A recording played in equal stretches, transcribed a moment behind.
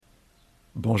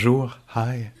Bonjour,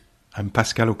 hi, I'm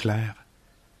Pascal Auclair.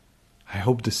 I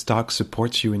hope this talk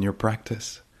supports you in your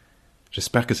practice.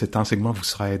 J'espère que cet enseignement vous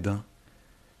sera aidant.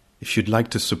 If you'd like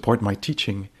to support my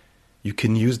teaching, you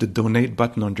can use the donate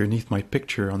button underneath my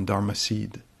picture on Dharma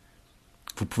Seed.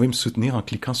 Vous pouvez me soutenir en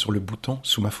cliquant sur le bouton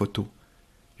sous ma photo.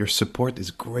 Your support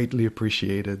is greatly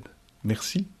appreciated.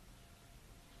 Merci.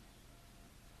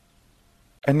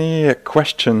 Any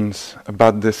questions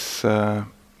about this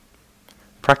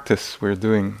practice we're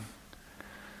doing?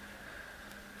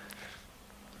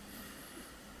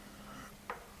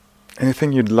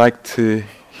 Anything you'd like to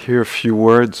hear a few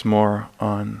words more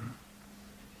on?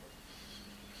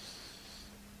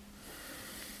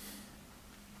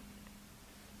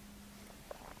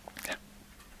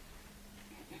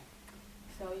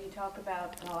 So you talk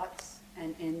about thoughts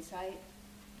and insight.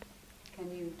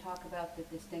 Can you talk about the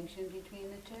distinction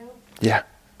between the two? Yeah.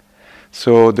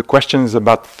 So the question is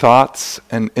about thoughts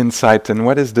and insight, and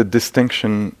what is the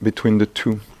distinction between the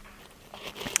two?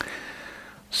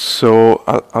 So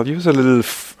I'll use a little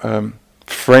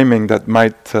framing that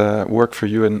might work for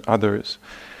you and others.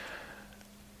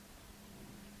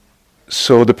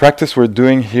 So the practice we're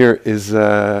doing here is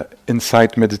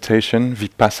insight meditation,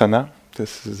 vipassana.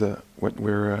 This is what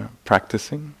we're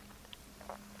practicing.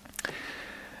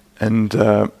 And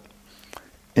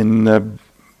in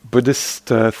Buddhist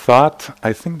thought,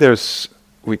 I think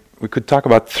we could talk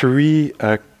about three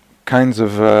kinds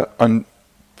of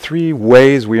three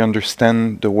ways we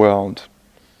understand the world.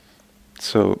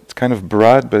 So it's kind of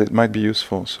broad, but it might be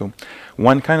useful. So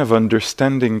one kind of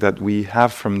understanding that we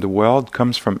have from the world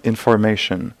comes from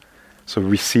information. So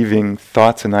receiving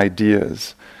thoughts and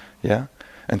ideas, yeah?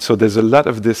 And so there's a lot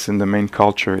of this in the main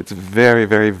culture. It's very,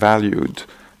 very valued.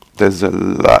 There's a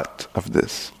lot of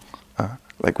this.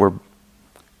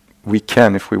 We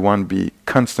can, if we want, be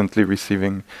constantly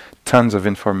receiving tons of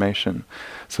information.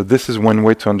 So this is one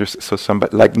way to understand. So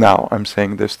somebody, like now, I'm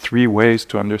saying there's three ways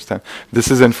to understand.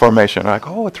 This is information. Like,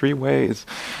 3 ways,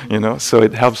 So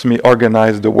it helps me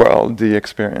organize the world, the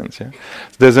experience. Yeah.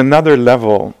 There's another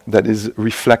level that is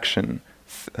reflection,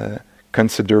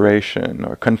 consideration,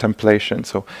 or contemplation.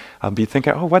 So I'll be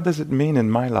thinking, what does it mean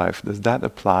in my life? Does that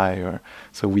apply? Or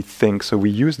so we think. So we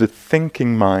use the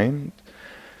thinking mind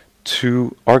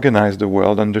to organize the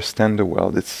world, understand the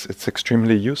world. It's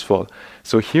extremely useful.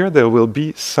 So here there will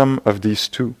be some of these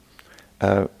two.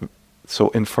 So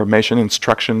information,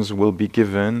 instructions will be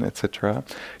given, etc.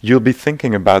 You'll be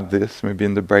thinking about this. Maybe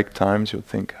in the break times you'll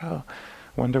think,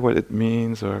 wonder what it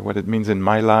means, or what it means in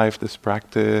my life, this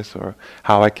practice, or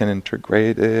how I can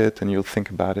integrate it, and you'll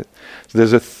think about it. So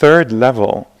there's a third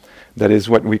level that is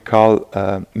what we call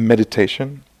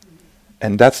meditation,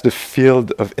 and that's the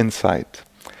field of insight.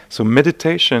 So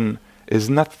meditation is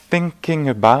not thinking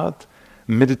about.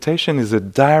 Meditation is a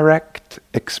direct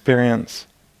experience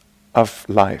of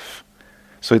life.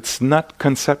 So it's not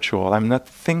conceptual. I'm not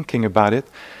thinking about it.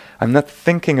 I'm not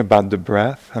thinking about the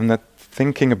breath. I'm not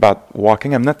thinking about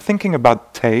walking. I'm not thinking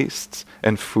about tastes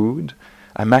and food.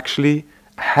 I'm actually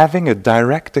having a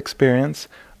direct experience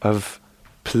of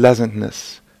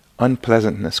pleasantness,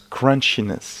 unpleasantness,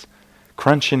 crunchiness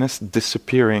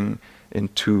disappearing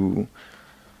into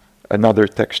another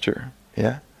texture.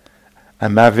 Yeah,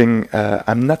 I'm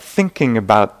not thinking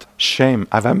about shame.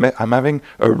 I'm having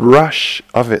a rush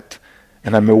of it,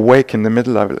 and I'm awake in the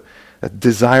middle of it. A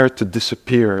desire to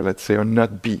disappear, let's say, or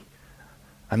not be.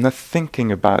 I'm not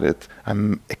thinking about it.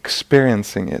 I'm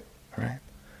experiencing it. Right?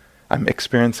 I'm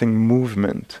experiencing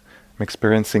movement. I'm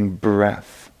experiencing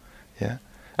breath. Yeah,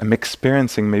 I'm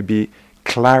experiencing maybe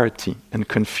clarity and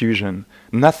confusion.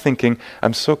 Not thinking,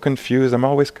 I'm so confused, I'm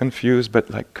always confused, but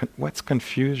what's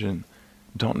confusion?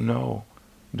 Don't know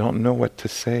what to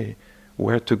say,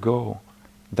 where to go,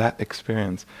 that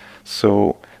experience.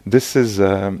 So this is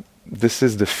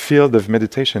the field of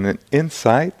meditation and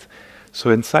insight.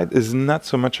 So insight is not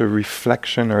so much a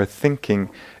reflection or a thinking,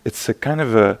 it's a kind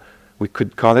of we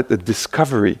could call it a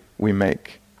discovery we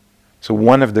make. So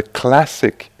one of the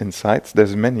classic insights,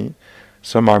 there's many,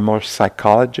 some are more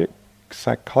psychological,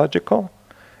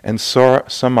 and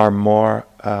some are more,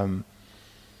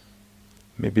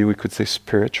 maybe we could say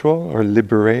spiritual or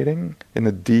liberating in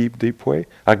a deep, deep way.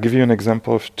 I'll give you an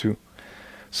example of two.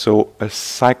 So a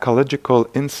psychological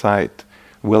insight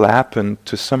will happen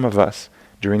to some of us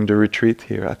during the retreat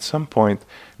here at some point,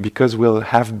 because we'll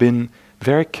have been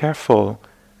very careful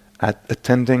at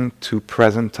attending to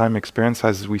present time experience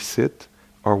as we sit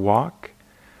or walk,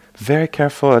 very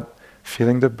careful at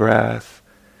feeling the breath,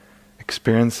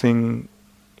 experiencing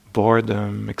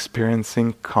boredom,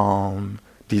 experiencing calm,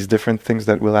 these different things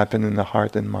that will happen in the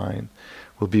heart and mind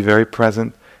will be very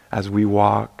present as we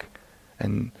walk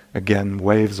And again,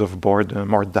 waves of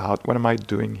boredom or doubt. What am I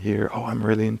doing here? Oh, I'm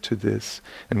really into this.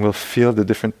 And we'll feel the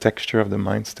different texture of the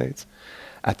mind states.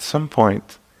 At some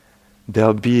point,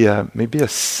 there'll be maybe a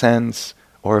sense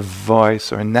or a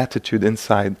voice or an attitude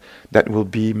inside that will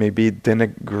be maybe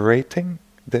denigrating.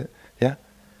 Yeah?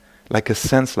 Like a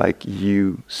sense like,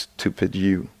 you, stupid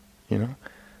you, you know?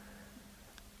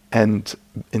 And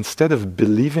instead of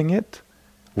believing it,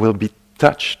 we'll be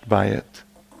touched by it.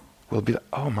 We'll be like,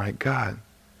 oh my God.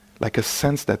 Like a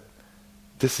sense that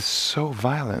this is so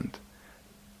violent.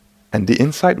 And the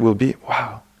insight will be,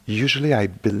 wow, usually I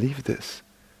believe this.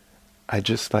 I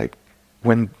just like,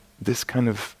 when this kind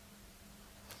of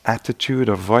attitude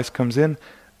or voice comes in,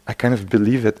 I kind of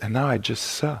believe it, and now I just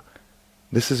saw.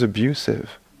 This is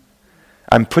abusive.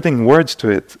 I'm putting words to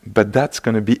it, but that's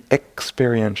going to be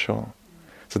experiential.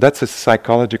 So that's a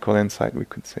psychological insight, we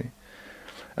could say.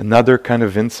 Another kind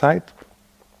of insight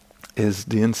is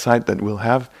the insight that we'll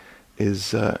have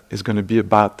is going to be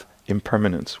about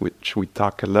impermanence, which we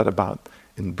talk a lot about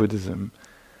in Buddhism.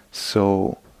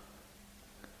 So,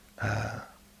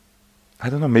 I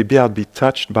don't know, maybe I'll be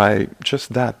touched by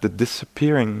just that, the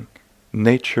disappearing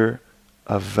nature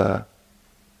of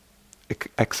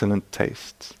excellent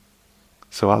tastes.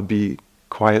 So I'll be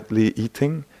quietly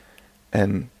eating,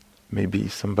 and maybe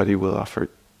somebody will offer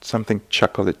something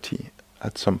chocolatey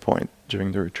at some point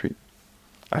during the retreat.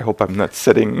 I hope I'm not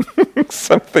setting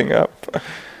something up.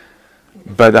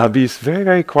 But I'll be very,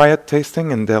 very quiet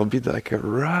tasting, and there'll be like a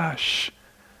rush,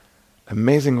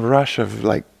 amazing rush of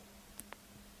like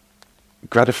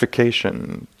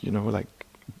gratification, like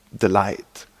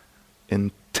delight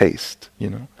in taste,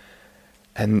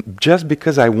 And just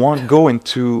because I won't go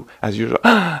into, as usual,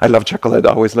 I love chocolate,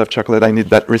 I always love chocolate, I need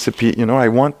that recipe, I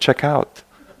won't check out.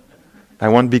 I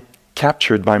won't be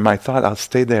captured by my thought, I'll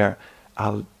stay there.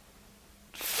 I'll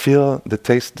feel the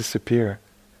taste disappear.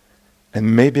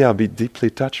 And maybe I'll be deeply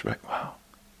touched by, wow.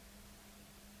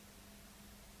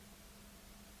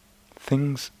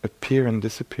 Things appear and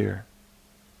disappear.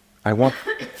 I won't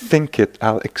think it,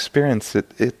 I'll experience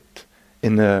it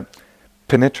in a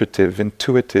penetrative,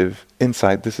 intuitive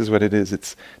insight. This is what it is.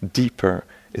 It's deeper.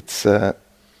 It's a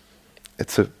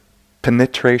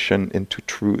penetration into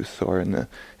truth, or in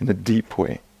a deep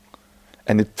way.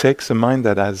 And it takes a mind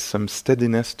that has some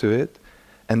steadiness to it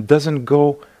and doesn't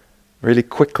go really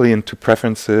quickly into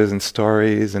preferences and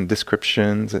stories and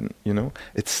descriptions, and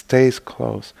it stays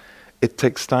close. It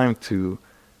takes time to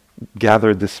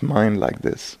gather this mind like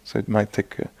this, so it might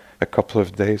take a couple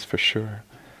of days for sure.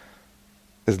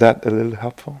 Is that a little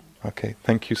helpful? Okay,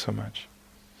 thank you so much.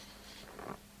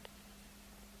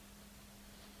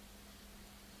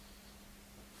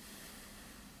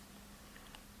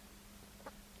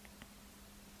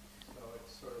 So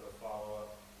it's sort of a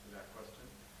follow-up to that question.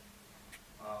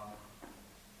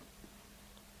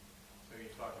 So you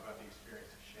talked about the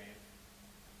experience of shame,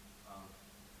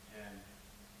 and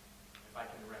if I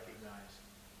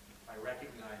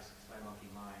recognize my monkey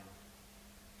mind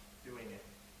doing it,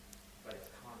 but it's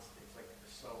constant. It's like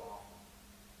so awful.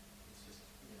 It's just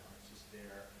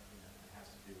there. It has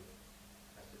to do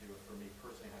with for me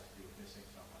personally. It has to do with missing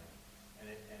somebody, and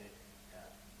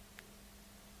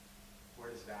where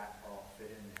does that all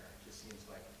fit in there? It just seems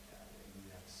like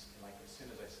it's like as soon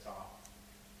as I stop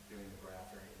doing the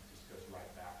breath, or it just goes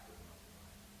right back to the monkey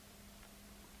mind.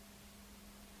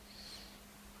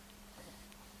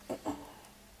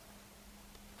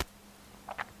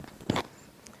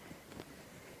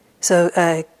 So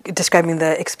describing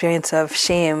the experience of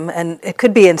shame, and it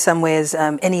could be in some ways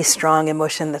any strong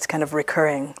emotion that's kind of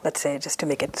recurring, let's say, just to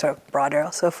make it sort of broader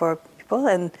also for people.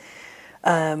 And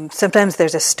sometimes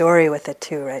there's a story with it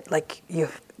too, right? Like you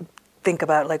think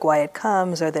about like why it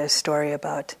comes, or there's a story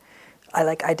about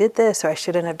I did this, or I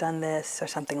shouldn't have done this, or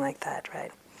something like that,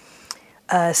 right?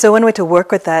 So one way to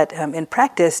work with that in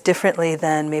practice differently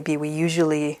than maybe we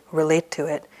usually relate to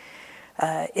it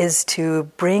is to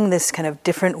bring this kind of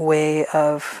different way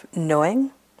of knowing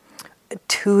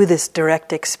to this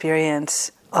direct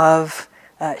experience of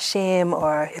shame,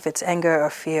 or if it's anger or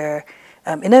fear,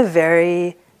 in a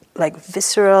very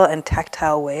visceral and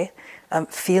tactile way,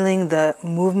 feeling the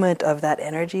movement of that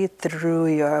energy through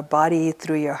your body,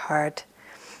 through your heart.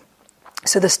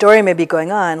 So the story may be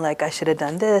going on, like I should have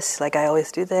done this, like I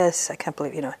always do this, I can't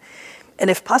believe, And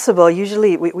if possible,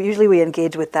 usually we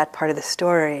engage with that part of the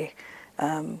story,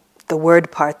 the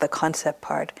word part, the concept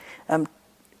part,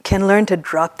 can learn to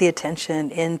drop the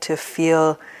attention in to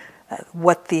feel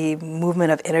what the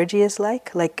movement of energy is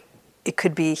like. Like it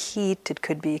could be heat, it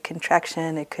could be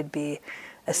contraction, it could be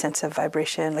a sense of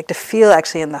vibration, like to feel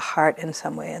actually in the heart in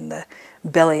some way, in the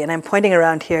belly. And I'm pointing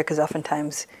around here because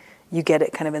oftentimes you get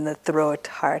it kind of in the throat,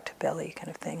 heart, belly kind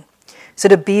of thing. So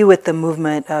to be with the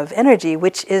movement of energy,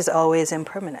 which is always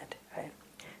impermanent, right?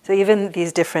 So even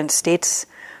these different states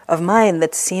of mind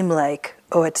that seem like,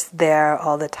 oh, it's there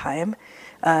all the time,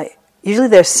 usually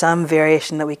there's some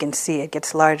variation that we can see. It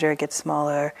gets larger, it gets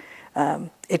smaller.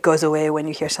 It goes away when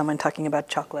you hear someone talking about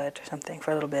chocolate or something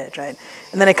for a little bit, right?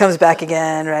 And then it comes back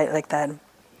again, right, like that.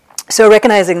 So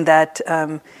recognizing that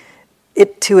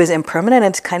it too is impermanent,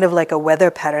 it's kind of like a weather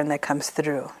pattern that comes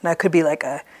through. Now it could be like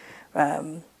a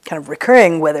kind of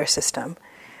recurring weather system,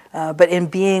 but in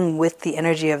being with the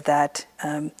energy of that,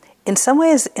 in some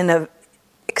ways in an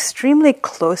extremely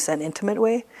close and intimate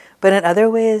way, but in other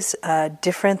ways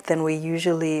different than we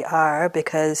usually are,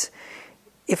 because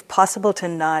if possible to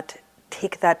not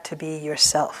take that to be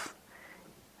yourself,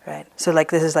 right? So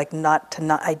like this is like not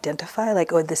identify,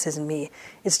 like, oh, this is me.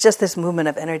 It's just this movement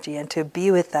of energy, and to be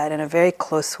with that in a very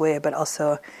close way, but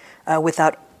also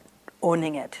without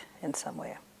owning it in some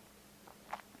way.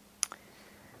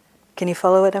 Can you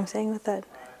follow what I'm saying with that?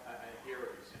 I hear what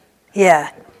you're saying.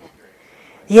 Yeah.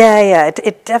 Yeah.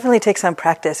 It definitely takes some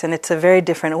practice, and it's a very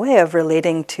different way of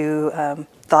relating to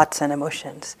thoughts and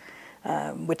emotions,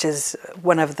 which is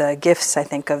one of the gifts, I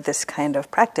think, of this kind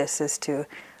of practice, is to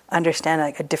understand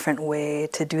like a different way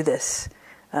to do this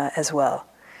as well.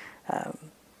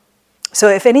 So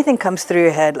if anything comes through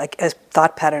your head, like a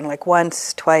thought pattern, like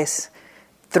once, twice,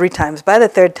 3 times, by the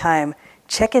 3rd time,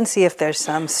 check and see if there's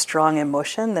some strong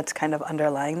emotion that's kind of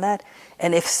underlying that.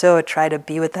 And if so, try to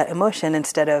be with that emotion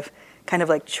instead of kind of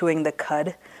like chewing the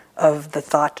cud of the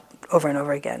thought over and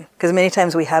over again. Because many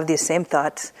times we have these same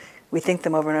thoughts, we think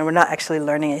them over and over, we're not actually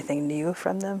learning anything new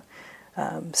from them.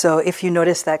 So if you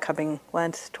notice that coming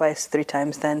once, twice, 3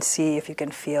 times, then see if you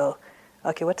can feel,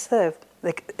 okay, what's the,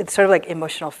 like, it's sort of like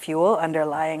emotional fuel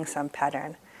underlying some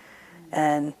pattern.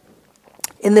 And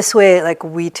in this way, like,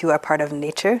 we too are part of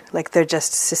nature. Like, they're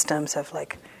just systems of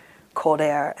like cold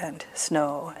air and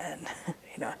snow and,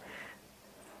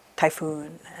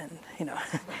 typhoon and,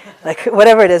 like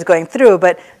whatever it is going through,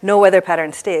 but no weather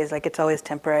pattern stays. Like, it's always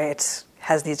temporary. It's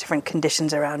has these different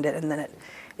conditions around it, and then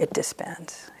it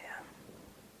disbands.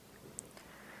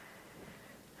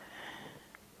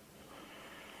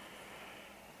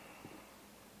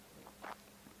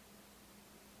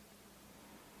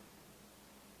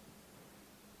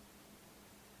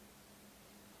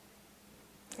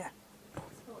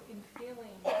 So in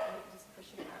feeling, just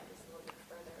pushing that just a little bit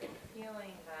further, in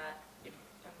feeling that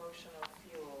emotional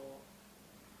fuel,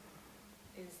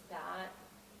 is that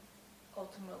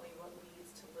ultimately what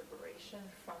leads to liberation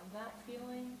from that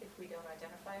feeling if we don't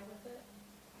identify with it?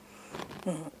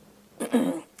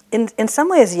 In some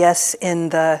ways, yes, in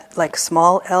the like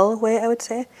small L way, I would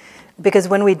say, because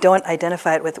when we don't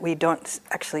identify it with, we don't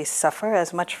actually suffer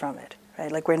as much from it,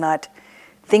 right? Like, we're not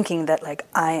thinking that like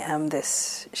I am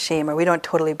this shame, or we don't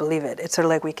totally believe it. It's sort of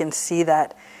like we can see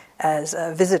that as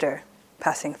a visitor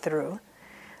passing through,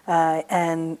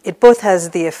 and it both has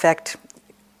the effect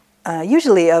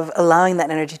usually of allowing that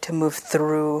energy to move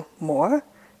through more,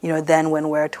 than when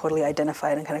we're totally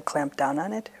identified and kind of clamped down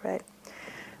on it, right?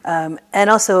 And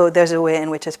also there's a way in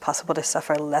which it's possible to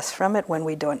suffer less from it when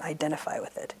we don't identify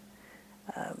with it.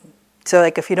 So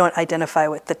like if you don't identify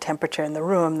with the temperature in the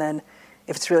room, then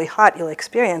if it's really hot, you'll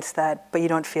experience that, but you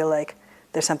don't feel like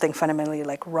there's something fundamentally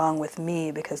like wrong with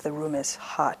me because the room is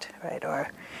hot, right?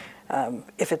 Or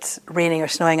if it's raining or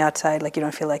snowing outside, like you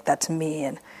don't feel like that's me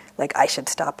and like I should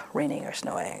stop raining or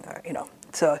snowing, or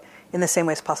So in the same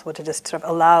way, it's possible to just sort of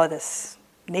allow this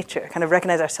nature, kind of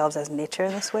recognize ourselves as nature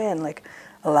in this way, and like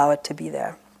allow it to be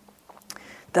there.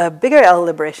 The bigger L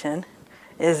liberation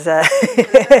is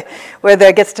where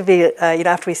there gets to be,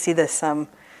 after we see this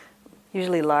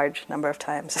usually large number of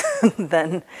times,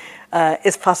 then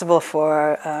it's possible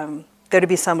for there to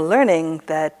be some learning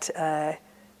that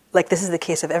like this is the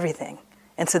case of everything.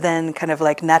 And so then kind of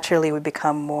like naturally we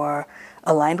become more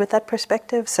aligned with that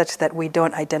perspective such that we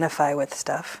don't identify with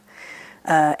stuff.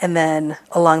 And then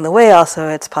along the way also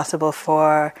it's possible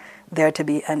for there to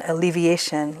be an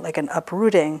alleviation, like an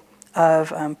uprooting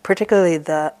of particularly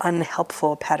the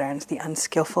unhelpful patterns, the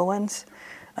unskillful ones.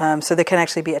 So there can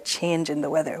actually be a change in the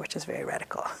weather, which is very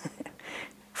radical,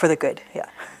 for the good, yeah.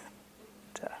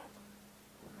 So.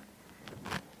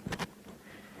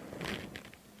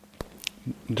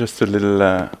 Just a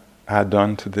little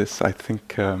add-on to this. I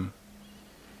think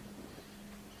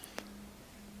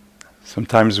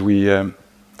sometimes we,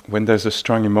 when there's a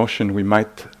strong emotion, we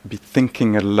might be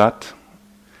thinking a lot,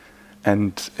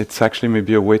 and it's actually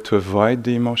maybe a way to avoid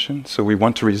the emotion. So we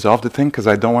want to resolve the thing because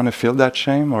I don't want to feel that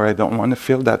shame, or I don't want to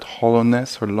feel that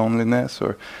hollowness or loneliness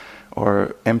or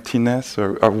or emptiness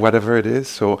or whatever it is.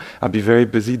 So I'll be very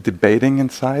busy debating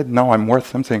inside. No, I'm worth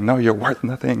something. No, you're worth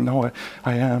nothing. No,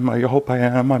 I am. I hope I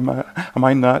am. Am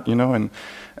I not?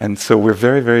 And so we're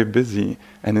very, very busy.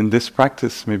 And in this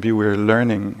practice, maybe we're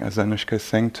learning, as Anushka is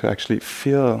saying, to actually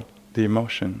feel the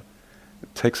emotion.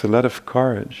 It takes a lot of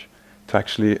courage to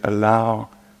actually allow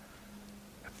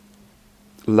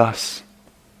loss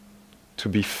to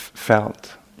be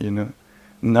felt,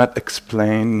 not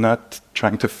explain, not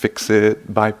trying to fix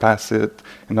it, bypass it,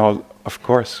 and all. Of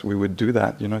course, we would do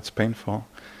that. It's painful.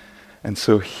 And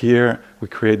so here we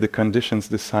create the conditions: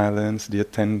 the silence, the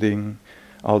attending,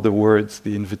 all the words,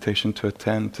 the invitation to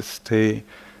attend, to stay,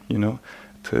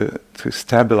 to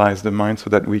stabilize the mind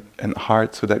and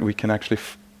heart, so that we can actually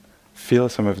feel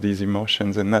some of these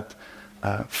emotions and not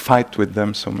fight with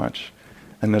them so much,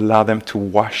 and allow them to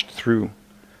wash through,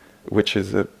 which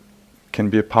can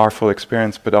be a powerful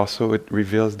experience, but also it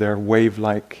reveals their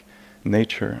wave-like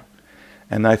nature.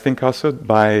 And I think also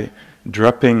by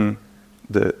dropping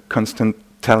the constant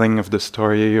telling of the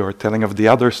story or telling of the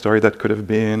other story that could have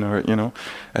been, or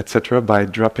etc., by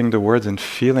dropping the words and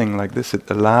feeling like this, it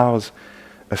allows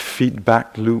a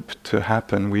feedback loop to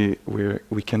happen. We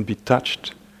can be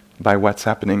touched by what's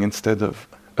happening instead of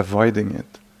avoiding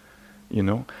it,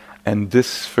 And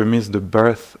this, for me, is the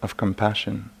birth of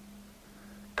compassion.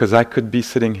 Because I could be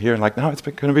sitting here like, no, it's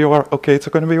going to be okay, it's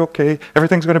going to be okay,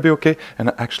 everything's going to be okay.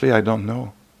 And actually, I don't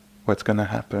know what's going to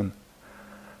happen.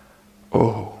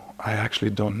 Oh, I actually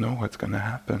don't know what's going to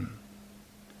happen.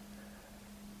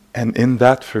 And in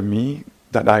that, for me,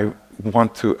 that I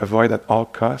want to avoid at all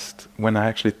costs, when I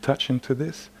actually touch into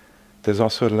this, there's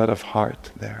also a lot of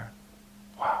heart there.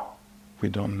 Wow, we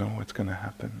don't know what's going to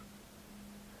happen.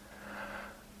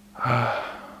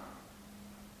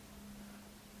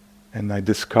 And I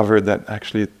discovered that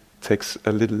actually it takes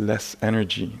a little less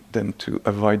energy than to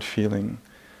avoid feeling.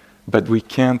 But we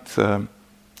can't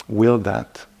will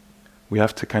that. We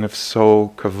have to kind of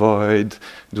soak, avoid,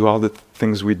 do all the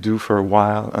things we do for a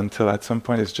while until at some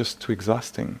point it's just too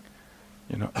exhausting.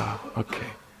 Okay,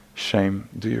 shame,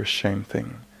 do your shame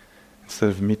thing. Instead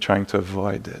of me trying to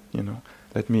avoid it,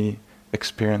 let me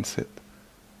experience it.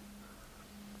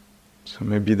 So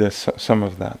maybe there's some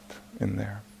of that in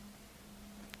there.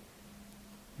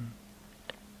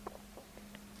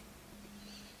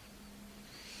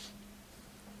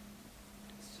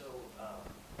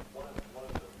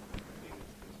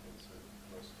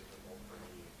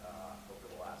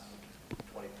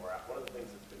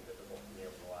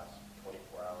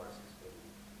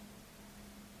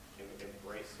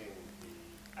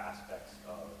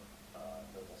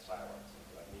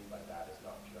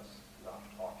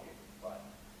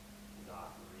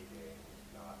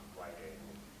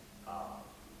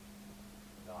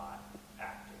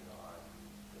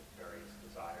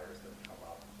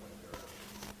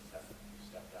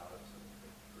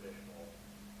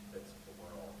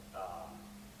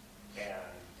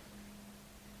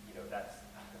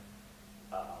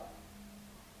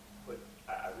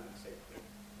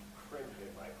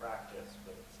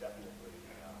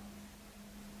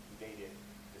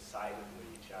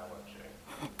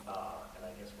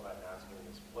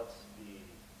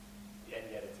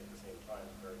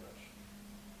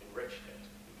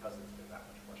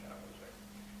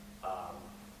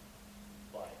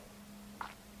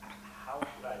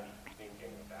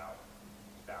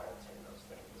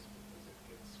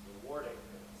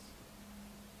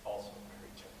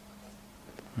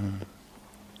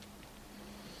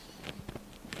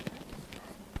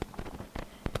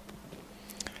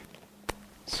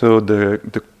 So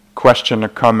the question or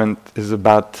comment is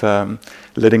about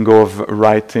letting go of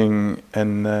writing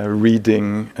and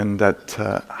reading, and that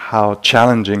how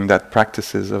challenging that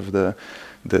practice is of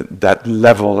that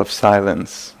level of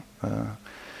silence,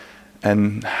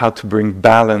 and how to bring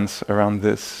balance around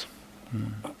this.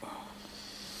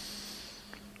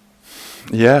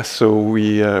 Yeah, so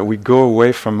we go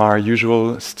away from our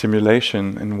usual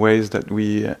stimulation in ways that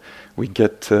we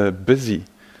get busy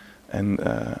and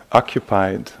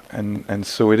occupied, and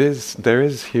so there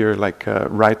is here like a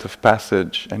rite of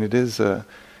passage, and it's a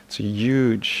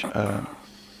huge,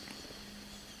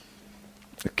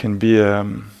 it can be a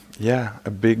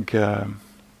big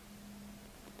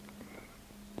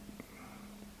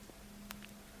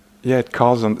it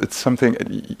calls on, it's something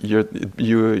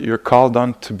you're called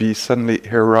on to be suddenly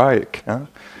heroic. Huh?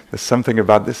 There's something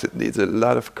about this, it needs a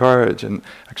lot of courage, and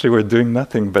actually we're doing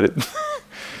nothing, but it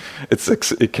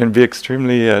it can be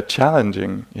extremely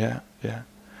challenging. Yeah.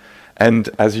 And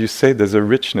as you say, there's a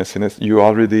richness in it. You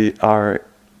already are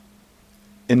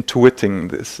intuiting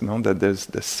this, that there's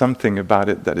something about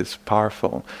it that is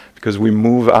powerful, because we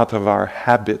move out of our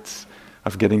habits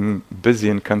of getting busy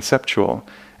and conceptual,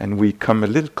 and we come a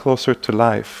little closer to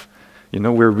life.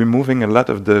 We're removing a lot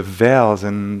of the veils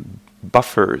and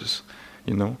buffers,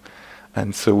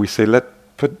 and so we say,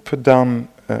 put down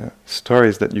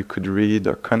stories that you could read,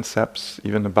 or concepts,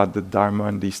 even about the Dharma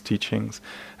and these teachings,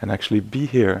 and actually be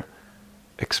here,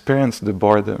 experience the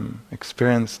boredom,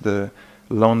 experience the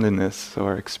loneliness,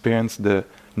 or experience the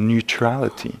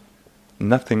neutrality.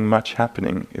 Nothing much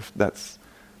happening, if that's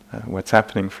what's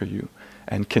happening for you.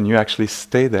 And can you actually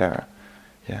stay there?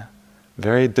 Yeah.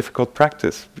 Very difficult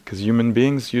practice, because human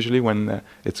beings usually, when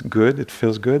it's good, it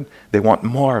feels good, they want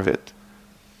more of it.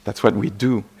 That's what we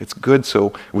do. It's good,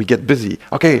 so we get busy.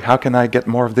 Okay, how can I get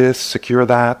more of this, secure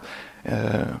that,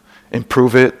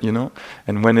 improve it,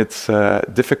 And when it's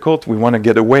difficult, we want to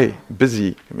get away,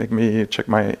 busy. Make me check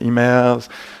my emails,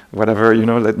 whatever,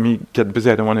 let me get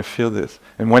busy. I don't want to feel this.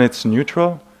 And when it's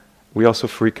neutral, we also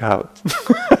freak out.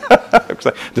 It's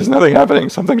like, there's nothing happening.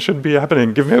 Something should be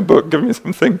happening. Give me a book. Give me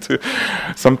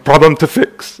some problem to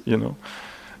fix,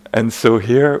 And so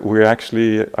here we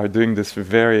actually are doing this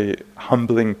very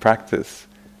humbling practice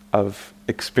of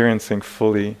experiencing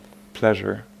fully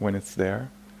pleasure when it's there,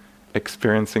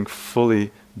 experiencing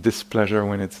fully displeasure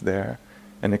when it's there,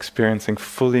 and experiencing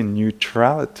fully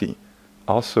neutrality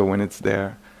also when it's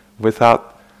there,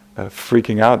 without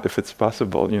freaking out if it's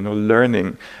possible,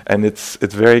 learning. And it's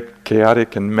very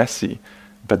chaotic and messy,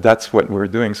 but that's what we're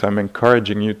doing. So I'm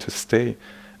encouraging you to stay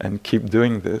and keep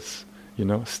doing this,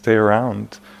 stay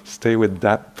around, stay with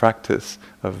that practice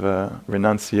of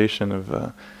renunciation,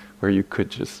 of where you could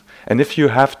just... And if you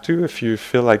have to, if you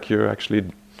feel like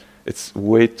it's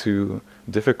way too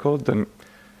difficult, then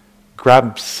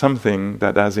grab something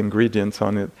that has ingredients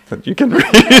on it that you can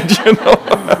read,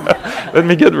 Let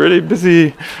me get really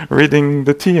busy reading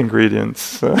the tea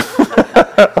ingredients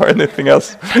or anything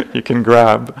else you can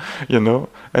grab,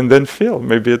 and then feel.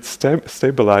 Maybe it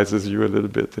stabilizes you a little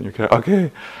bit, and you can,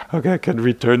 okay, I can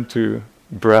return to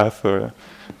breath or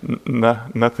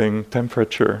nothing,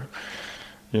 temperature,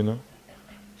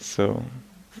 So,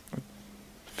 a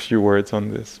few words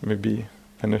on this, maybe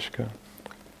Anushka.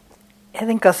 I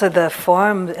think also the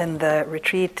form and the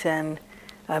retreat and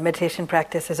meditation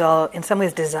practice is all in some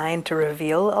ways designed to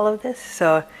reveal all of this,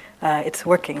 so it's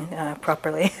working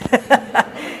properly.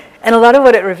 And a lot of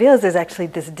what it reveals is actually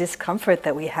this discomfort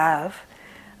that we have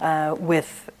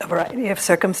with a variety of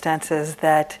circumstances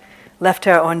that, left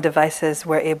to our own devices,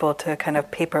 we're able to kind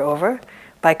of paper over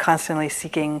by constantly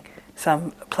seeking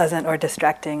some pleasant or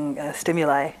distracting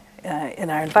stimuli in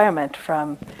our environment,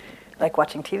 from like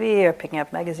watching TV or picking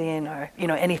up magazine or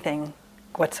anything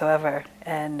whatsoever.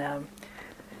 And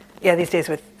these days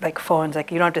with like phones,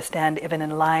 like you don't have to stand even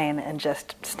in line and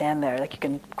just stand there. Like you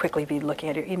can quickly be looking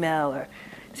at your email or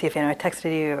see if anyone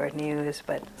texted you or news.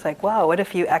 But it's like, wow, what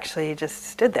if you actually just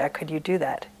stood there? Could you do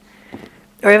that?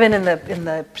 Or even in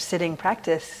the sitting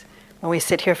practice, when we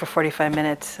sit here for 45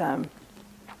 minutes,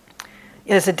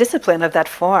 there's a discipline of that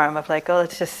form of like,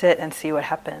 let's just sit and see what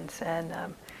happens.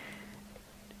 And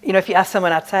if you ask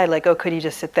someone outside, like, could you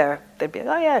just sit there? They'd be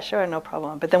like, oh yeah, sure, no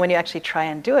problem. But then when you actually try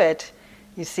and do it,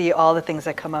 you see all the things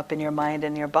that come up in your mind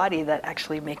and your body that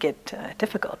actually make it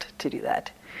difficult to do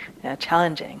that,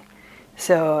 challenging.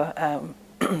 So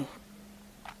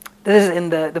this is in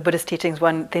the Buddhist teachings.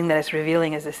 One thing that is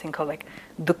revealing is this thing called like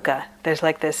dukkha. There's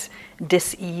like this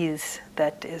dis-ease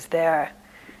that is there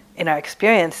in our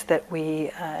experience that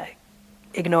we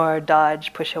ignore,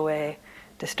 dodge, push away,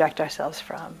 distract ourselves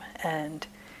from. And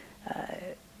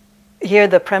here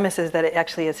the premise is that it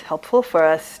actually is helpful for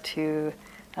us to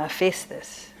face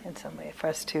this in some way, for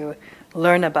us to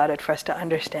learn about it, for us to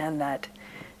understand that,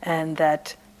 and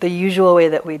that the usual way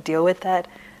that we deal with that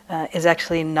is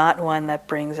actually not one that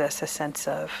brings us a sense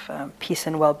of peace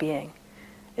and well-being.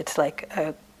 It's like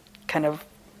a kind of,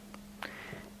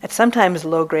 it's sometimes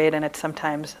low grade and it's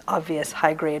sometimes obvious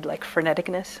high grade, like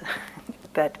freneticness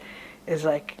that is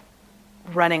like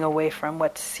running away from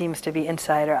what seems to be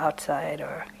inside or outside,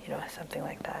 or something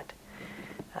like that.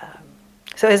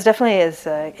 So it's definitely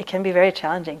it can be very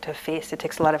challenging to face. It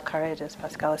takes a lot of courage, as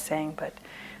Pascal is saying, but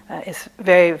it's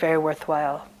very, very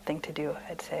worthwhile thing to do,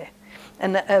 I'd say.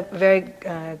 And a very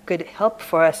good help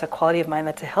for us, a quality of mind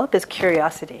that's a help, is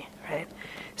curiosity, right?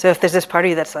 So if there's this part of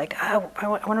you that's like, I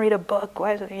want to read a book,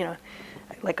 why is it,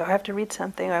 like I have to read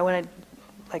something, or I want to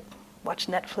like watch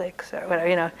Netflix or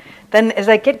whatever, then it's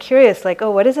like, get curious, like,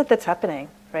 what is it that's happening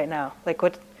right now? Like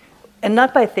what, and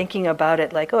not by thinking about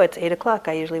it like, it's 8 o'clock,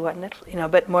 I usually watch Netflix,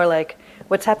 but more like,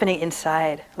 what's happening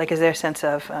inside? Like, is there a sense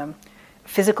of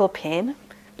physical pain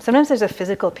sometimes there's a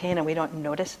physical pain and we don't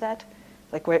notice that,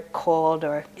 like we're cold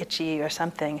or itchy or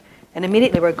something, and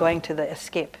immediately we're going to the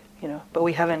escape, but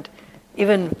we haven't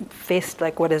even faced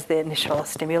like what is the initial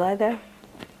stimuli there.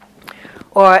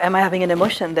 Or am I having an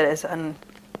emotion that is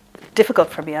difficult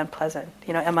for me, unpleasant?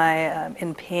 Am I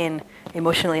in pain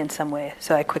emotionally in some way?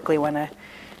 So I quickly want to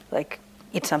like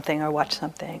eat something or watch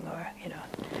something, or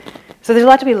So there's a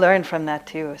lot to be learned from that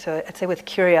too. So I'd say with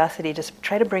curiosity, just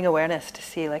try to bring awareness to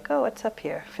see like, oh, what's up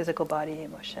here? Physical body,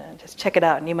 emotion. Just check it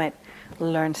out, and you might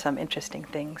learn some interesting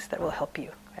things that will help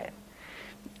you. Right?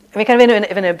 I mean, kind of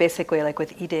even in a basic way, like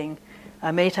with eating.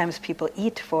 Many times people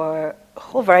eat for a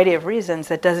whole variety of reasons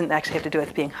that doesn't actually have to do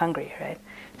with being hungry, right?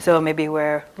 So maybe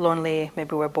we're lonely,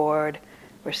 maybe we're bored,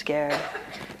 we're scared,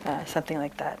 something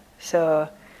like that. So,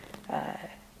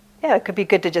 it could be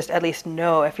good to just at least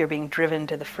know if you're being driven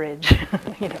to the fridge,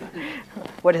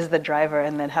 what is the driver,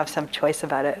 and then have some choice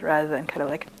about it rather than kind of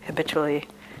like habitually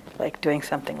like doing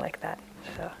something like that.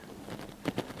 So.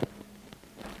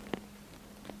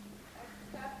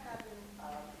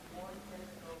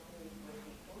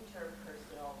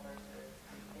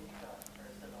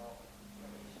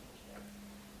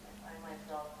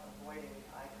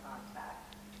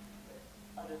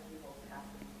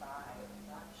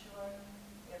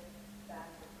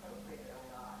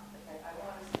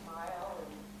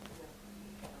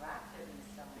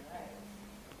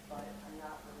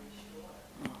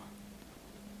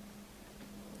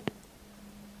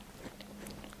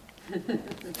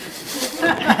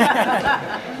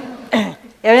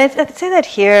 I'd say that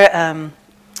here,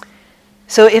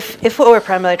 so if what we're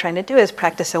primarily trying to do is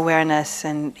practice awareness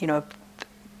and,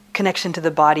 connection to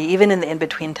the body, even in the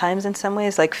in-between times in some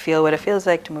ways, like feel what it feels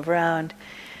like to move around,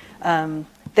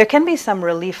 there can be some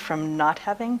relief from not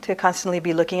having to constantly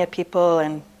be looking at people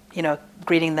and,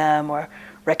 greeting them or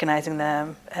recognizing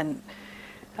them. And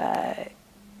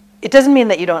it doesn't mean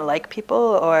that you don't like people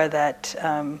or that,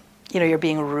 you're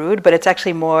being rude, but it's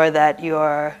actually more that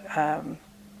your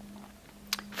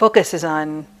focus is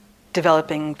on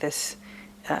developing this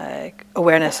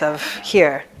awareness of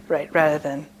here, right, rather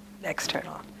than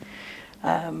external.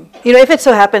 If it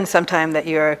so happens sometime that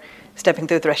you're stepping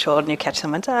through a threshold and you catch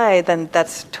someone's eye, then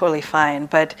that's totally fine.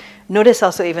 But notice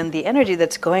also even the energy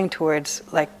that's going towards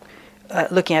like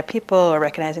looking at people or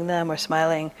recognizing them or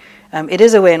smiling. It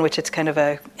is a way in which it's kind of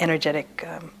a energetic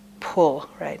pull,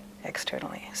 right,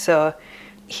 externally. So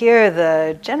here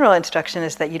the general instruction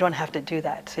is that you don't have to do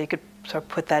that. So you could sort of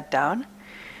put that down.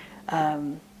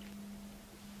 And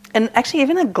actually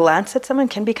even a glance at someone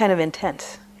can be kind of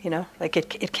intense, like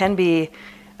it can be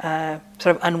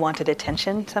sort of unwanted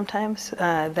attention sometimes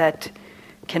that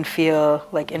can feel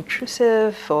like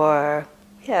intrusive or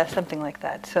something like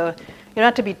that. So you don't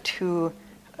have to be too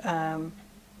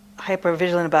hyper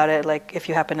vigilant about it, like if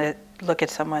you happen to look at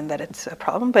someone that it's a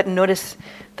problem, but notice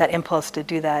that impulse to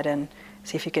do that and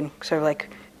see if you can sort of like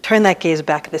turn that gaze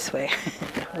back this way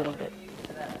a little bit.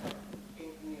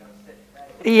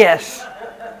 Yes.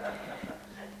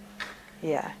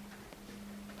 Yeah.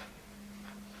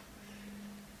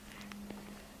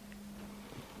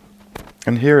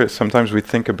 And here, sometimes we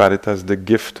think about it as the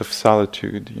gift of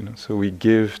solitude, so we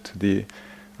give to the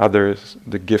others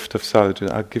the gift of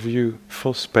solitude. I'll give you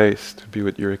full space to be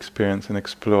with your experience and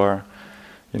explore,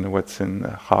 what's in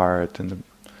the heart and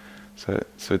so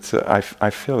it's I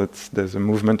feel there's a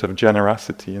movement of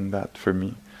generosity in that for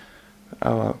me.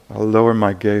 I'll lower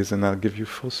my gaze and I'll give you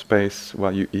full space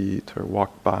while you eat or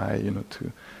walk by,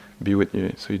 to be with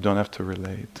you, so you don't have to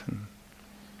relate. And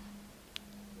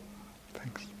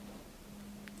thanks.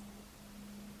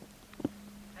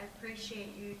 I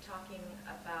appreciate you talking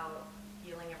about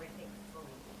feeling everything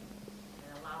fully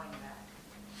and allowing that.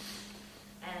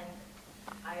 And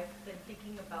I've been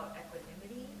thinking about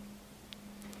equanimity,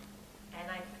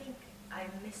 and I think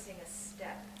I'm missing a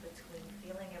step between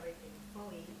feeling everything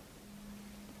fully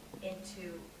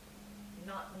into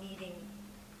not needing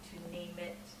to name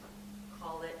it,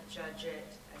 call it, judge it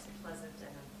as pleasant and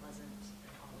unpleasant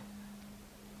and all of that.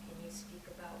 Can you speak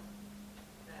about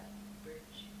that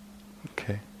bridge?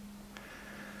 Okay.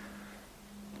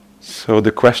 So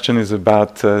the question is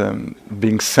about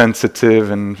being sensitive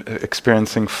and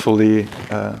experiencing fully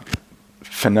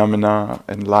phenomena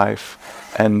in life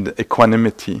and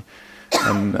equanimity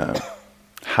and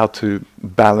how to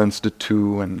balance the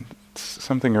two and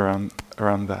something around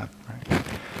that. Right?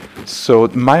 So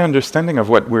my understanding of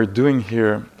what we're doing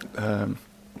here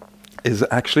is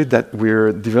actually that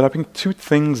we're developing two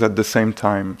things at the same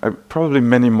time. Probably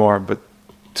many more, but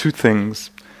two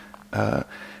things.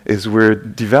 Is we're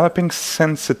developing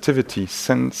sensitivity,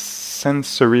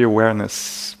 sensory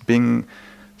awareness, being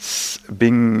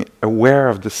being aware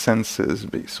of the senses,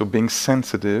 so being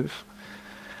sensitive,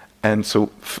 and so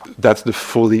that's the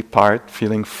fully part,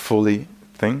 feeling fully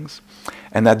things.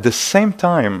 And at the same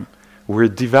time, we're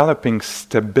developing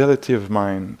stability of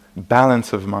mind,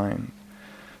 balance of mind.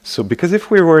 So because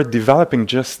if we were developing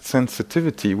just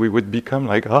sensitivity, we would become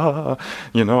like, all.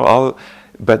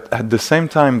 But at the same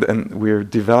time, then we're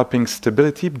developing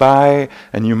stability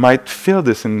and you might feel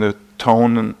this in the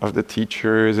tone of the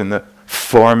teachers, in the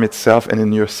form itself, and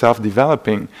in yourself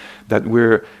developing, that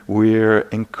we're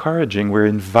encouraging, we're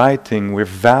inviting, we're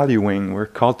valuing, we're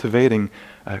cultivating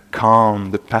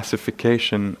calm, the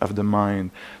pacification of the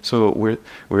mind. So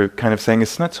we're kind of saying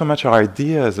it's not so much our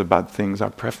ideas about things, our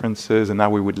preferences, and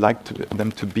how we would like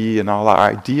them to be, and all our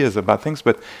ideas about things,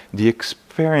 but the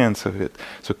experience of it.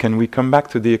 So can we come back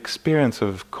to the experience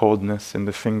of coldness in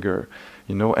the finger,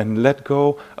 and let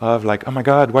go of like, oh my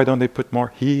God, why don't they put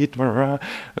more heat?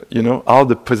 All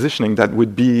the positioning that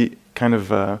would be kind of,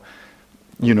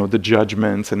 the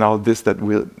judgments and all this that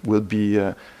will be.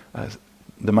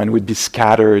 The mind would be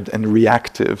scattered and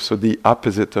reactive, so the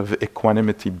opposite of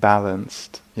equanimity,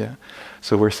 balanced. Yeah.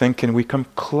 So we're saying, can we come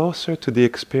closer to the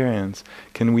experience?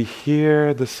 Can we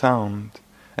hear the sound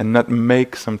and not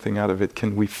make something out of it?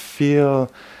 Can we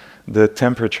feel the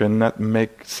temperature and not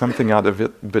make something out of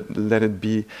it, but let it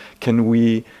be? Can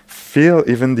we feel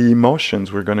even the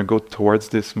emotions? We're going to go towards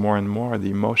this more and more, the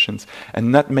emotions,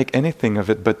 and not make anything of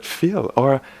it, but feel,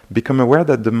 or become aware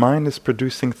that the mind is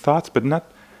producing thoughts, but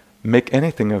not make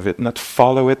anything of it, not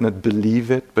follow it, not believe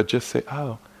it, but just say,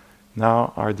 oh,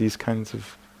 now are these kinds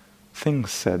of things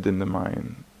said in the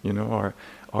mind,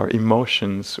 or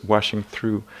emotions washing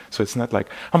through. So it's not like,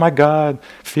 oh my God,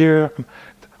 fear,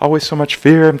 always so much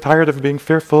fear, I'm tired of being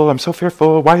fearful, I'm so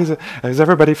fearful, why is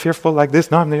everybody fearful like this?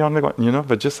 No, I'm the only one,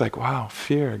 but just like, wow,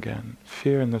 fear again,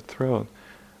 fear in the throat,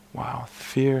 wow,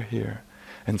 fear here.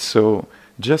 And so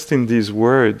just in these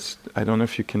words, I don't know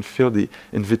if you can feel the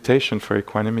invitation for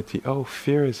equanimity. Oh,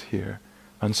 fear is here.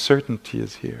 Uncertainty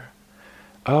is here.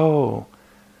 Oh,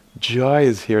 joy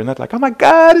is here. Not like, oh my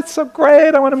God, it's so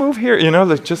great, I want to move here.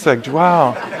 Just like,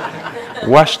 wow.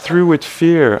 Washed through with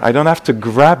fear. I don't have to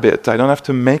grab it. I don't have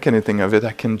to make anything of it.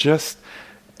 I can just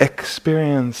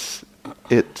experience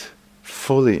it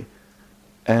fully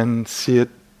and see it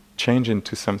change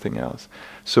into something else.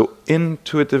 So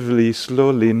intuitively,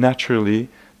 slowly, naturally,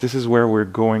 this is where we're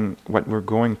going, what we're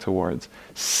going towards.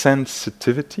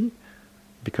 Sensitivity,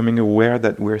 becoming aware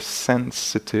that we're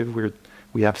sensitive,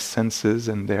 we have senses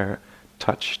and they're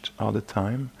touched all the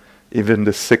time. Even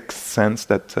the sixth sense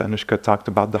that Anushka talked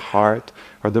about, the heart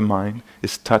or the mind,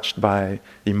 is touched by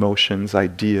emotions,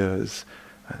 ideas,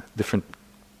 different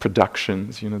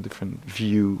productions, different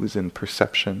views and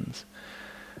perceptions.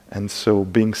 And so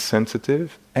being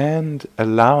sensitive and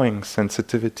allowing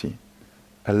sensitivity,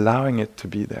 allowing it to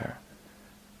be there,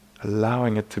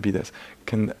 allowing it to be this.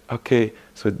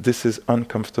 So this is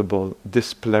uncomfortable,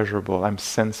 displeasurable, I'm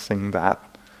sensing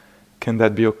that. Can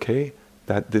that be okay?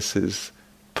 That this is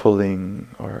pulling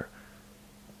or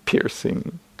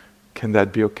piercing. Can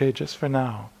that be okay just for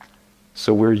now?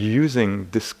 So we're using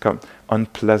this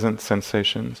unpleasant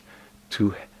sensations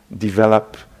to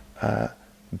develop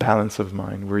balance of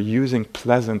mind. We're using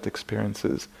pleasant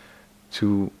experiences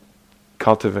to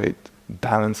cultivate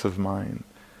balance of mind.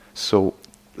 So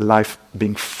life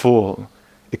being full.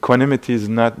 Equanimity is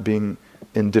not being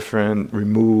indifferent,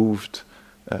 removed,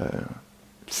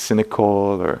 cynical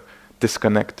or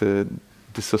disconnected,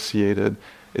 dissociated.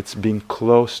 It's being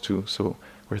close to. So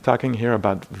we're talking here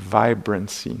about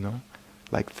vibrancy,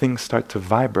 Like things start to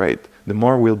vibrate. The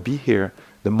more we'll be here,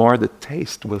 the more the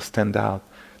taste will stand out.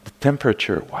 The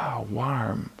temperature, wow,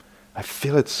 warm. I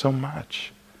feel it so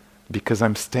much because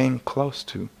I'm staying close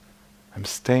to. I'm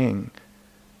staying.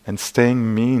 And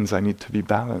staying means I need to be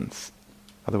balanced.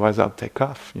 Otherwise I'll take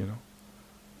off,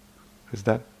 Is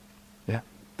that? Yeah,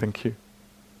 thank you.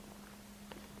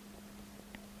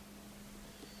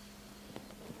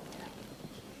 Can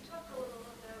you talk a little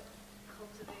about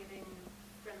cultivating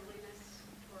friendliness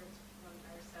towards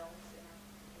ourselves in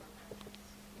our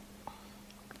practice?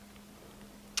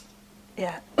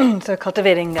 Yeah, so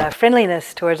cultivating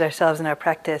friendliness towards ourselves in our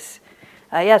practice,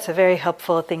 it's a very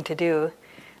helpful thing to do,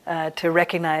 to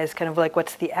recognize kind of like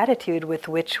what's the attitude with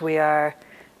which we are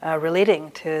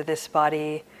relating to this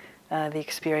body, the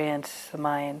experience, the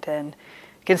mind, and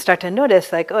you can start to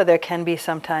notice like, there can be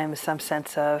sometimes some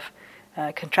sense of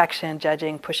contraction,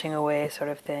 judging, pushing away sort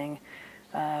of thing,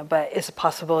 but it's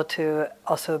possible to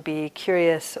also be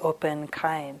curious, open,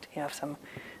 kind,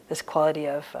 this quality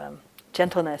of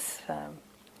gentleness.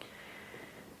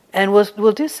 And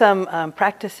we'll do some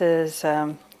practices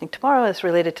think tomorrow is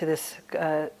related to this,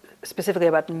 specifically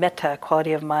about metta,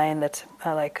 quality of mind that's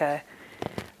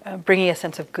bringing a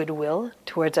sense of goodwill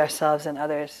towards ourselves and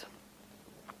others.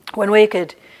 One way you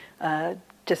could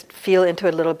just feel into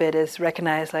it a little bit is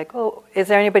recognize, like, oh, is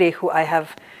there anybody who I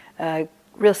have a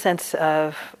real sense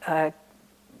of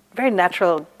very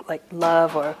natural, like,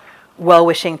 love or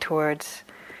well-wishing towards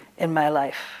in my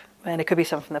life? And it could be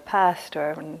someone from the past,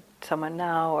 or someone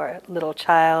now, or a little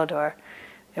child, or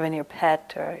even your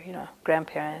pet, or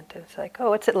grandparent. It's like, oh,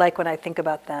 what's it like when I think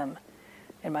about them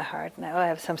in my heart? Now I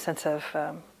have some sense of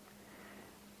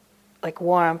like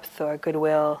warmth or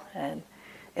goodwill, and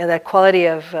that quality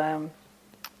of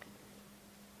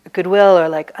goodwill or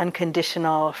like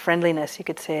unconditional friendliness, you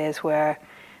could say, is where,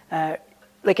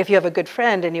 like, if you have a good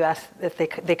friend and you ask if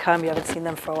they come, you haven't seen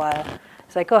them for a while.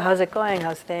 It's like, oh, how's it going?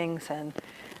 How's things? And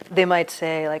they might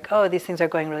say, like, oh, these things are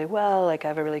going really well. Like, I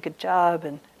have a really good job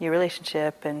and new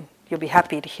relationship, and you'll be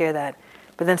happy to hear that.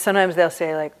 But then sometimes they'll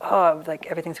say, like, oh, like,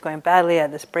 everything's going badly. I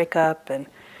had this breakup, and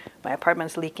my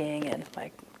apartment's leaking, and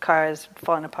my car is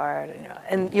falling apart.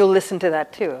 And you'll listen to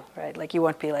that too, right? Like, you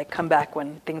won't be like, come back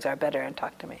when things are better and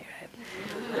talk to me,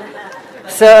 right?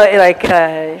 So, like,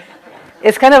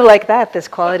 it's kind of like that, this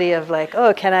quality of like,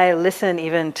 oh, can I listen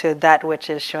even to that which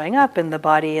is showing up in the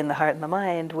body and the heart and the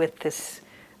mind with this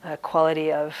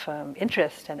quality of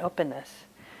interest and openness.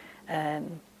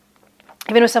 And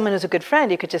even with someone who's a good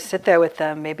friend, you could just sit there with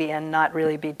them maybe and not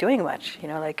really be doing much,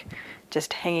 like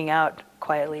just hanging out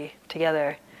quietly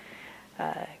together.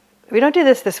 We don't do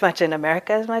this much in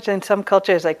America as much. In some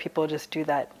cultures, like, people just do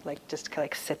that, like, just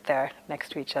like sit there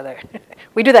next to each other.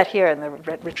 We do that here in the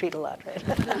retreat a lot, right?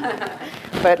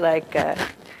 But like,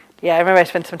 yeah, I remember I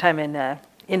spent some time in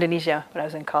Indonesia when I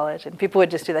was in college, and people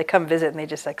would just come visit, and they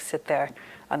just like sit there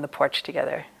on the porch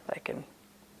together, like, and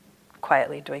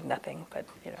quietly doing nothing. But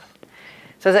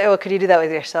so I was like, well, could you do that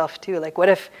with yourself too? Like, what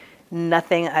if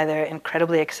nothing either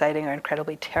incredibly exciting or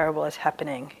incredibly terrible is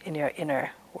happening in your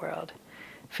inner world,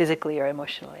 physically or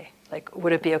emotionally? Like,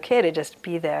 would it be okay to just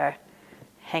be there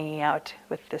hanging out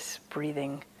with this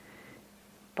breathing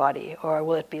body? Or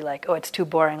will it be like, oh, it's too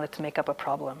boring, let's make up a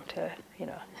problem to,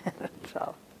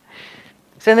 solve?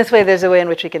 So in this way, there's a way in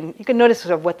which you can notice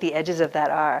sort of what the edges of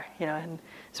that are, and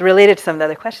it's related to some of the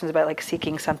other questions about like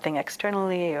seeking something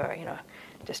externally or,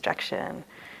 distraction.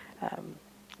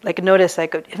 Like, notice,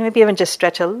 like, maybe even just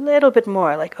stretch a little bit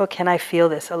more, like, oh, can I feel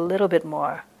this a little bit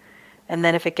more? And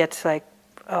then if it gets like,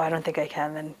 oh, I don't think I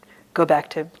can, then go back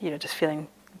to, just feeling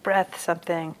breath,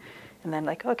 something, and then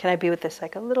like, oh, can I be with this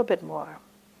like a little bit more?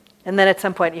 And then at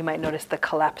some point you might notice the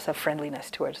collapse of friendliness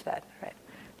towards that, right?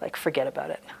 Like, forget about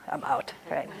it, I'm out,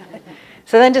 right?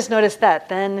 So then just notice that.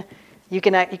 Then you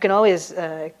can always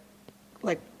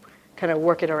like kind of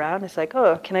work it around. It's like,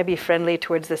 oh, can I be friendly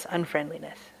towards this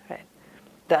unfriendliness, right?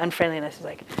 The unfriendliness is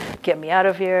like, get me out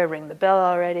of here, ring the bell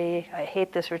already, I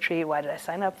hate this retreat, why did I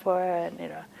sign up for it?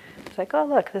 And, it's like, oh,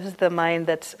 look, this is the mind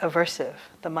that's aversive,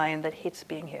 the mind that hates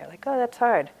being here. Like, oh, that's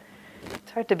hard.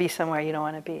 It's hard to be somewhere you don't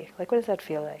want to be. Like, what does that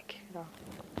feel like? So you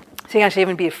can actually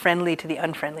even be friendly to the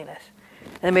unfriendliness.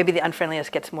 And then maybe the unfriendliness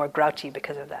gets more grouchy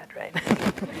because of that, right?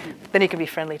 Then you can be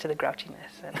friendly to the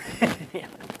grouchiness. And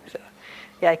so,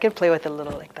 yeah, I could play with it a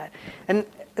little like that. And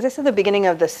as I said at the beginning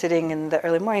of the sitting in the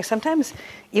early morning, sometimes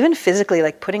even physically,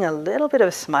 like putting a little bit of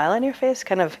a smile on your face,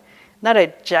 kind of, not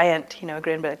a giant,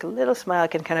 grin, but like a little smile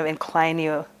can kind of incline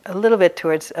you a little bit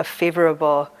towards a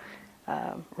favorable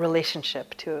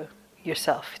relationship to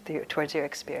yourself, towards your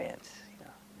experience.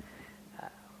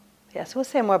 Yeah, so we'll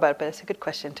say more about it, but it's a good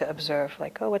question to observe,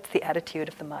 like, oh, what's the attitude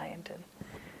of the mind? And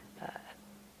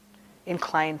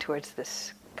incline towards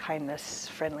this kindness,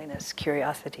 friendliness,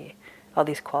 curiosity, all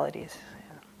these qualities.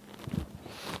 Yeah.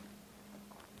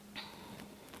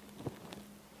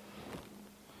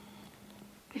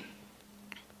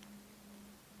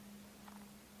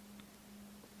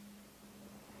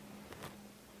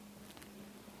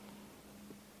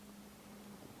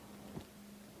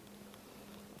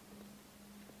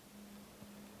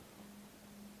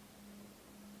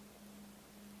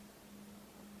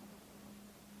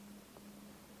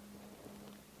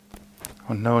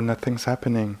 Oh no, nothing's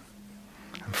happening.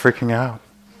 I'm freaking out.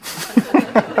 Can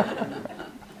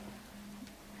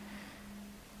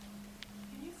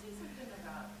you say something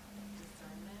about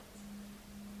discernment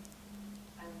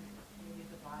and maybe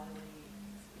the bodily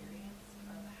experience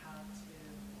of how to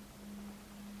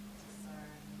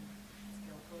discern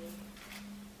skillfully,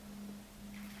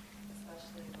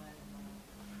 especially when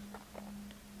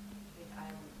I think I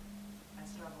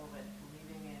struggle with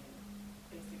believing in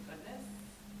basic goodness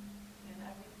in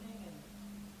everything and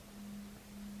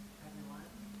everyone.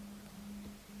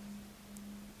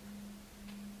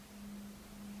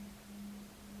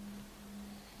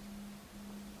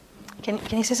 Can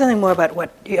you say something more about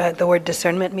what the word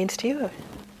discernment means to you?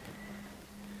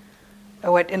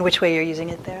 Or what, in which way you're using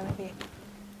it there, maybe?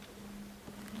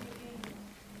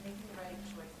 Making the right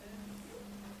choices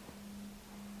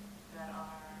that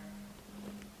are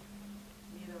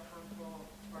neither harmful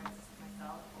towards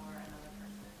myself or another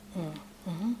person.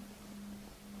 Mm-hmm.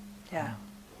 Yeah.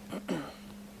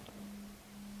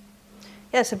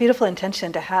 Yeah, it's a beautiful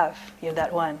intention to have,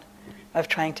 that one, of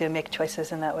trying to make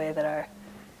choices in that way that are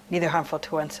neither harmful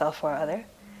to oneself or other.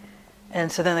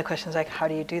 And so then the question is like, how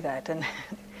do you do that? And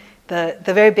the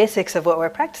very basics of what we're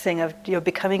practicing, of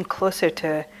becoming closer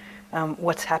to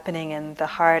what's happening in the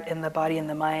heart, in the body, in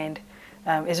the mind,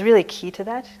 is really key to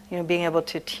that. Being able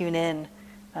to tune in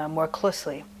more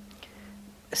closely.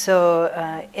 So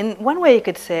in one way, you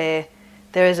could say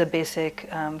there is a basic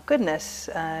goodness,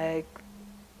 and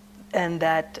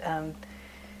that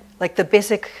like the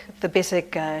basic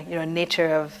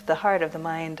nature of the heart, of the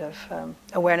mind, of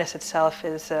awareness itself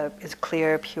is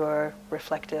clear, pure,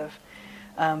 reflective.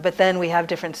 But then we have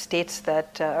different states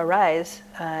that arise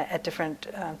at different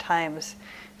times,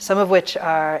 some of which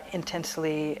are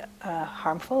intensely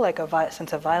harmful, like a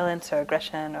sense of violence or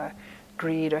aggression or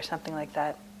greed or something like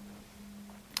that.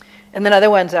 And then other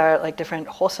ones are like different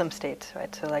wholesome states,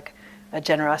 right? So like a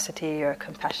generosity or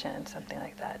compassion, something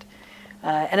like that.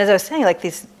 And as I was saying, like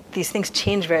these things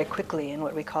change very quickly in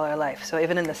what we call our life. So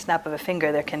even in the snap of a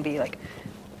finger, there can be like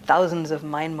thousands of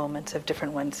mind moments of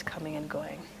different ones coming and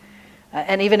going.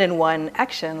 And even in one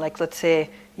action, like let's say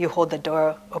you hold the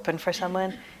door open for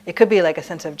someone, it could be like a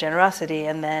sense of generosity,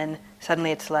 and then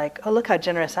suddenly it's like, oh, look how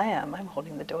generous I am. I'm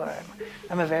holding the door.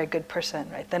 I'm a very good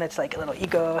person, right? Then it's like a little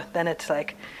ego. Then it's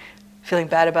like feeling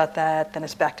bad about that. Then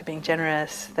it's back to being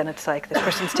generous. Then it's like this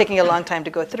person's taking a long time to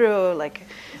go through, like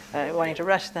wanting to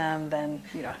rush them. Then,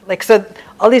 like, so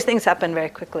all these things happen very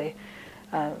quickly.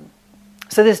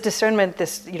 So this discernment,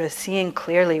 this, seeing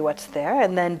clearly what's there,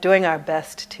 and then doing our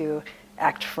best to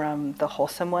act from the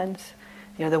wholesome ones,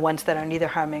 the ones that are neither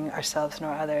harming ourselves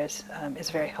nor others, is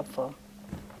very helpful.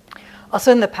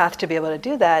 Also in the path to be able to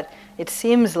do that, it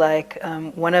seems like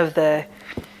one of the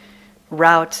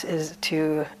routes is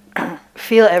to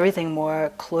feel everything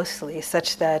more closely,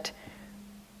 such that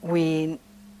we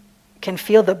can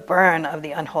feel the burn of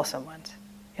the unwholesome ones.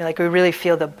 Like we really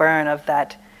feel the burn of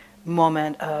that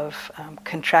moment of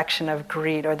contraction of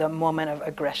greed, or the moment of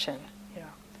aggression.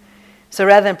 So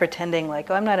rather than pretending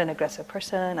like, oh, I'm not an aggressive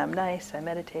person, I'm nice, I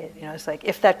meditate, it's like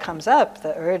if that comes up,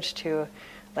 the urge to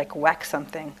like whack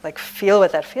something, like feel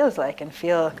what that feels like and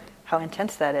feel how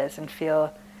intense that is, and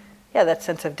feel, that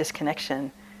sense of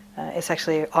disconnection. It's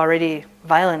actually already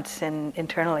violence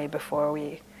internally before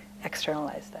we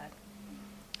externalize that.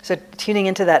 So tuning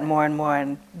into that more and more,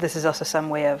 and this is also some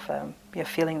way of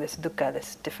feeling this dukkha,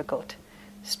 this difficult,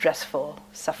 stressful,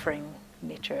 suffering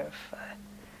nature of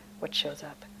what shows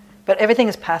up. But everything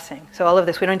is passing. So all of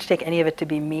this, we don't need to take any of it to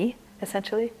be me,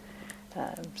 essentially.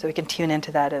 So we can tune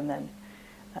into that and then,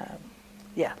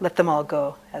 let them all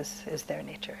go as is their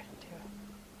nature. Too.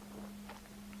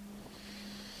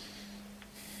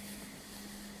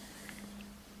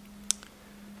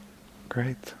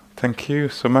 Great. Thank you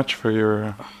so much for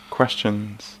your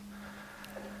questions.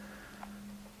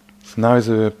 So now is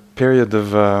a period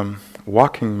of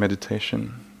walking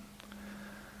meditation.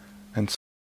 And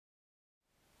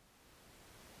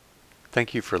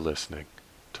thank you for listening.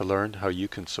 To learn how you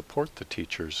can support the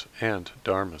teachers and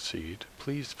Dharma Seed,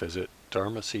 please visit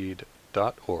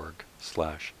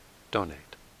dharmaseed.org/donate.